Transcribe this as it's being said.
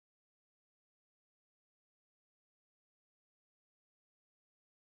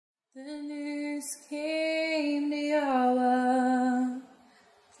The news came to Yahweh,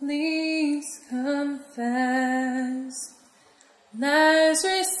 please come fast.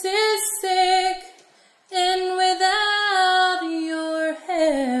 Lazarus is sick, and without your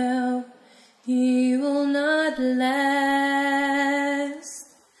help, he will not last.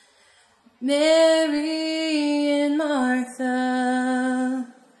 Mary and Martha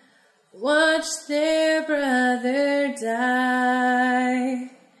watched their brother die.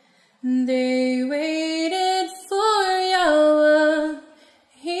 They waited for Yahweh,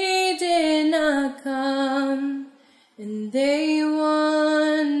 he did not come, and they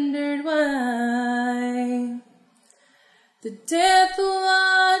wondered why. The death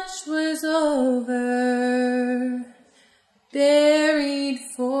watch was over, buried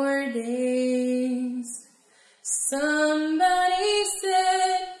 4 days. Somebody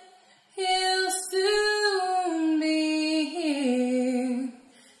said he'll soon be here.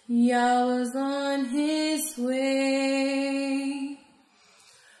 Yahweh's on his way.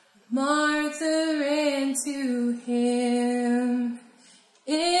 Martha ran to him,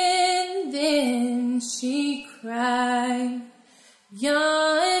 and then she cried,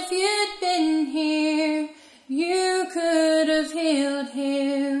 Yah, if you'd been here, you could have healed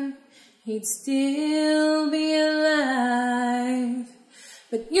him. He'd still be alive.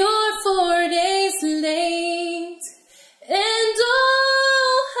 But you're 4 days late, and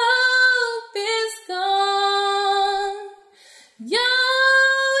all hope is gone. Yah,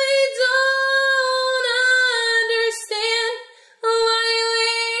 we don't understand why you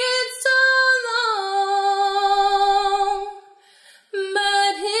waited so long.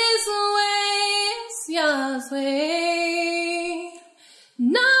 But his way is Yah's way,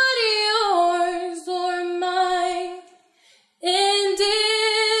 not yours or mine. And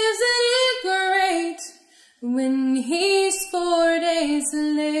isn't it great when he's 4 days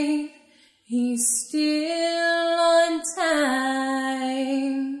late, he's still on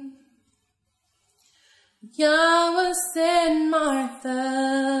time. Yahweh said,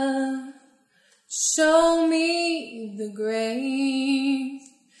 Martha, show me the grave.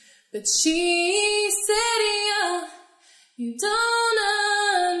 But she said, Yah, you don't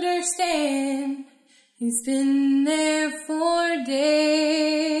understand. He's been there 4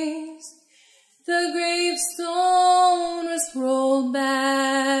 days. The gravestone was rolled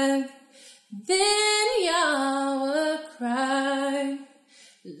back. Then Yahweh cried,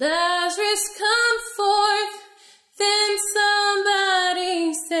 Lazarus, come forth. Then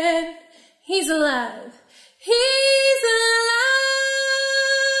somebody said, he's alive. He's alive.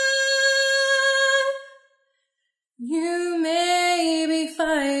 You may be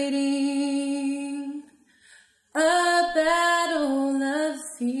fighting a battle of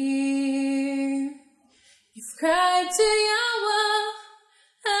fear. You've cried to Yahweh,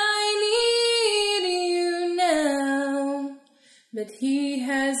 I need you now, but he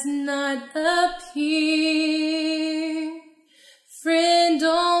has not appeared. Friend,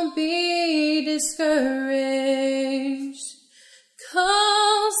 don't be discouraged,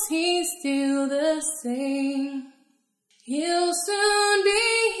 'cause he's still the same. He'll soon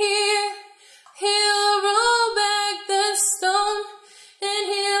be here. He'll roll back the stone, and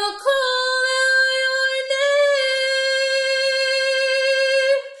he'll call out your name.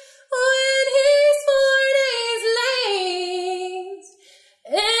 When he's 4 days late,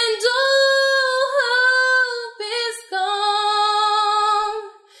 and all hope is gone.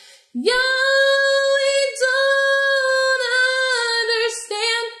 Yah, we don't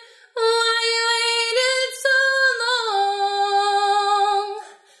understand why you waited so long.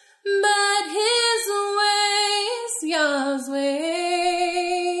 But his way is Yah's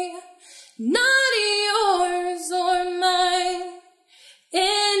way, not yours or mine.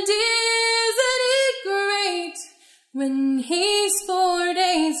 And isn't it great when he's 4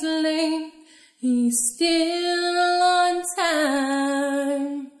 days late, he's still on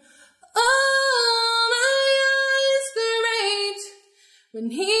time. Oh, my God is great when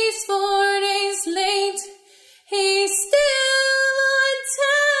he's 4 days late, he's still on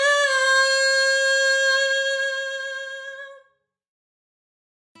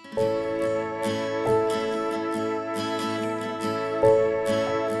time.